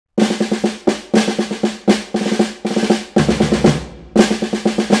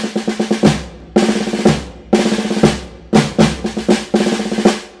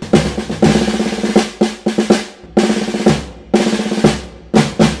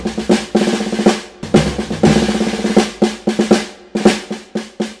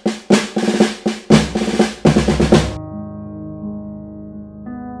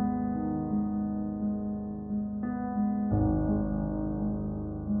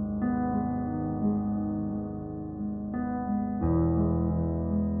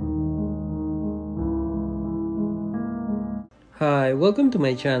Hi, welcome to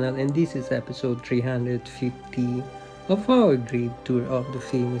my channel, and this is episode 350 of our Gravetour of the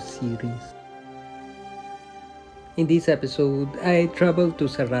famous series. In this episode, I traveled to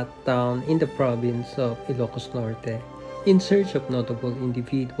Sarrat town in the province of Ilocos Norte in search of notable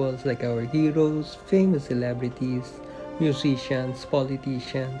individuals like our heroes, famous celebrities, musicians,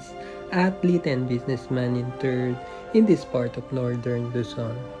 politicians, athletes, and businessmen interred in this part of northern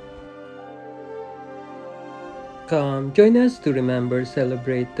Luzon. Come, join us to remember,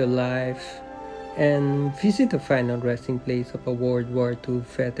 celebrate the life, and visit the final resting place of a World War II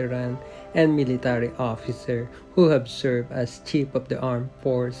veteran and military officer who have served as Chief of the Armed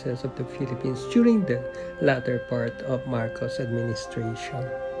Forces of the Philippines during the latter part of Marcos administration.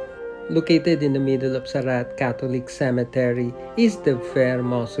 Located in the middle of Sarrat Catholic Cemetery is the Ver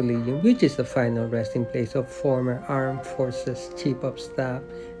Mausoleum, which is the final resting place of former Armed Forces Chief of Staff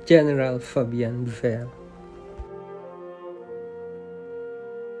General Fabian Ver.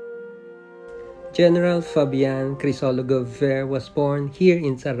 General Fabian Crisologo Ver was born here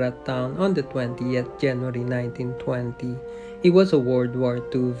in Sarrat town on the 20th January 1920. He was a World War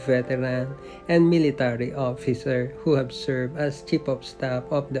II veteran and military officer who have served as Chief of Staff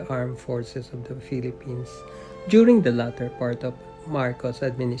of the Armed Forces of the Philippines during the latter part of Marcos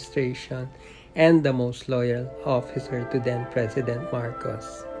administration and the most loyal officer to then President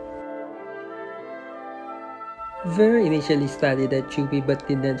Marcos. Ver initially studied at UP but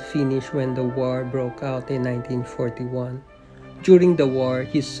did not finish when the war broke out in 1941. During the war,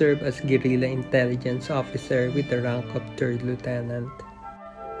 he served as guerrilla intelligence officer with the rank of 3rd Lieutenant.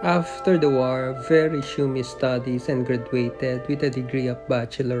 After the war, Ver resumed his studies and graduated with a degree of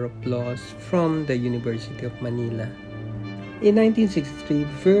Bachelor of Laws from the University of Manila. In 1963,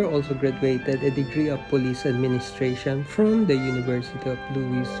 Ver also graduated a degree of Police Administration from the University of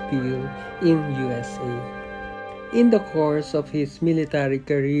Louisville in USA. In the course of his military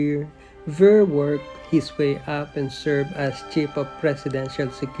career, Ver worked his way up and served as Chief of Presidential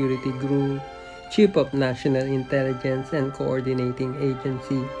Security Group, Chief of National Intelligence and Coordinating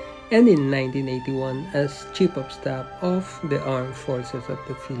Agency, and in 1981 as Chief of Staff of the Armed Forces of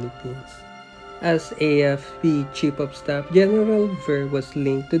the Philippines. As AFP Chief of Staff, General Ver was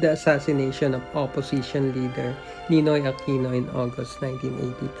linked to the assassination of opposition leader Ninoy Aquino in August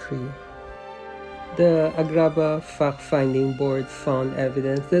 1983. The Agrava Fact-Finding Board found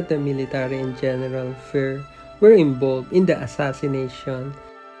evidence that the military and General Ver were involved in the assassination.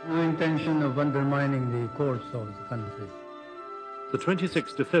 No intention of undermining the course of the country. The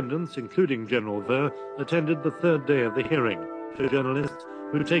 26 defendants, including General Ver, attended the third day of the hearing. The journalists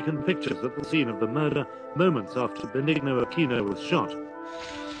who'd taken pictures at the scene of the murder moments after Benigno Aquino was shot.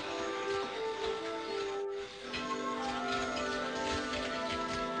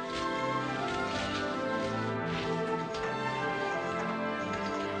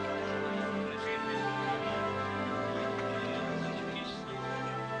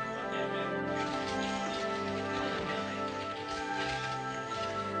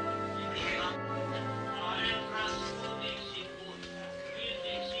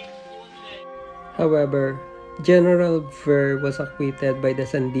 However, General Ver was acquitted by the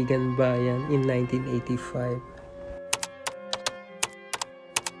Sandigan Bayan in 1985.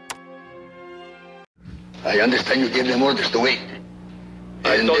 I understand you gave them orders to wait.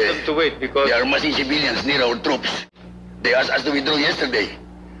 I told them to wait because they are massing civilians near our troops. They asked us to withdraw yesterday.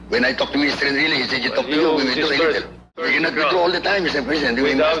 When I talked to Mr. Enrile, he said you talked to you, we withdraw a little. We cannot withdraw all the time, Mr. President.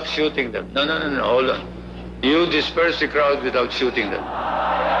 Without shooting them. No, hold on. You disperse the crowd without shooting them.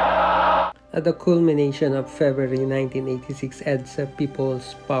 At the culmination of February 1986 EDSA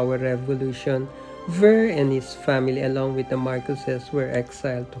People's Power Revolution, Ver and his family along with the Marcoses were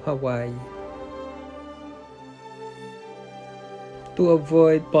exiled to Hawaii. To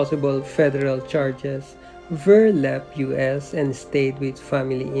avoid possible federal charges, Ver left US and stayed with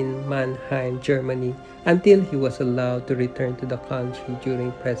family in Mannheim, Germany until he was allowed to return to the country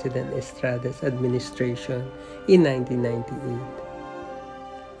during President Estrada's administration in 1998.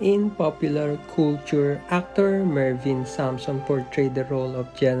 In popular culture, actor Mervyn Sampson portrayed the role of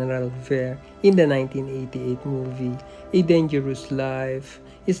General Ver in the 1988 movie A Dangerous Life,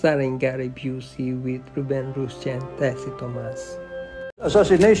 starring Gary Busey with Ruben Ruscha and Tessie Tomas.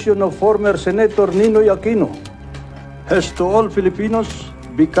 Assassination of former Senator Ninoy Aquino has to all Filipinos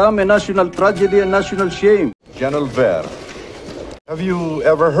become a national tragedy and national shame. General Ver, have you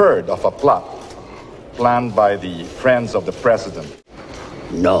ever heard of a plot planned by the friends of the president?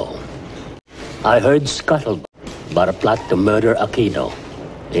 No. I heard scuttlebutt about a plot to murder Aquino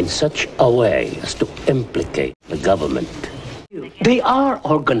in such a way as to implicate the government. They are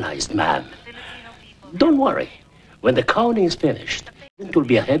organized, ma'am. Don't worry. When the counting is finished, it will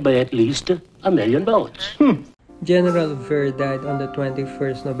be ahead by at least 1 million votes. General Ver died on the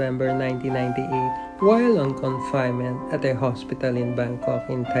 21st November 1998 while on confinement at a hospital in Bangkok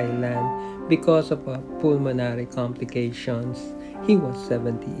in Thailand because of pulmonary complications. He was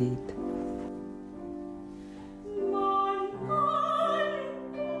 78.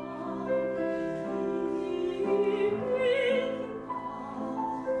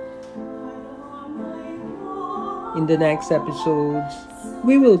 In the next episodes,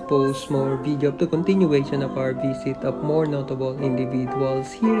 we will post more video of the continuation of our visit of more notable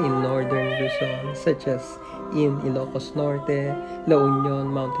individuals here in northern Luzon, such as in Ilocos Norte, La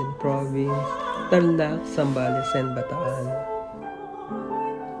Union Mountain Province, Tarlac, Zambales, and Bataan.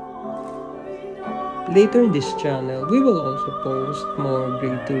 Later in this channel, we will also post more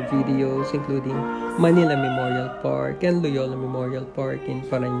Gravetour videos including Manila Memorial Park and Loyola Memorial Park in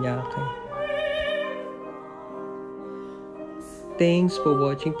Parañaque. Thanks for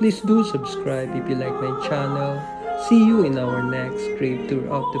watching. Please do subscribe if you like my channel. See you in our next Gravetour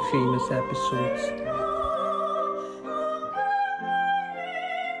of the famous episodes.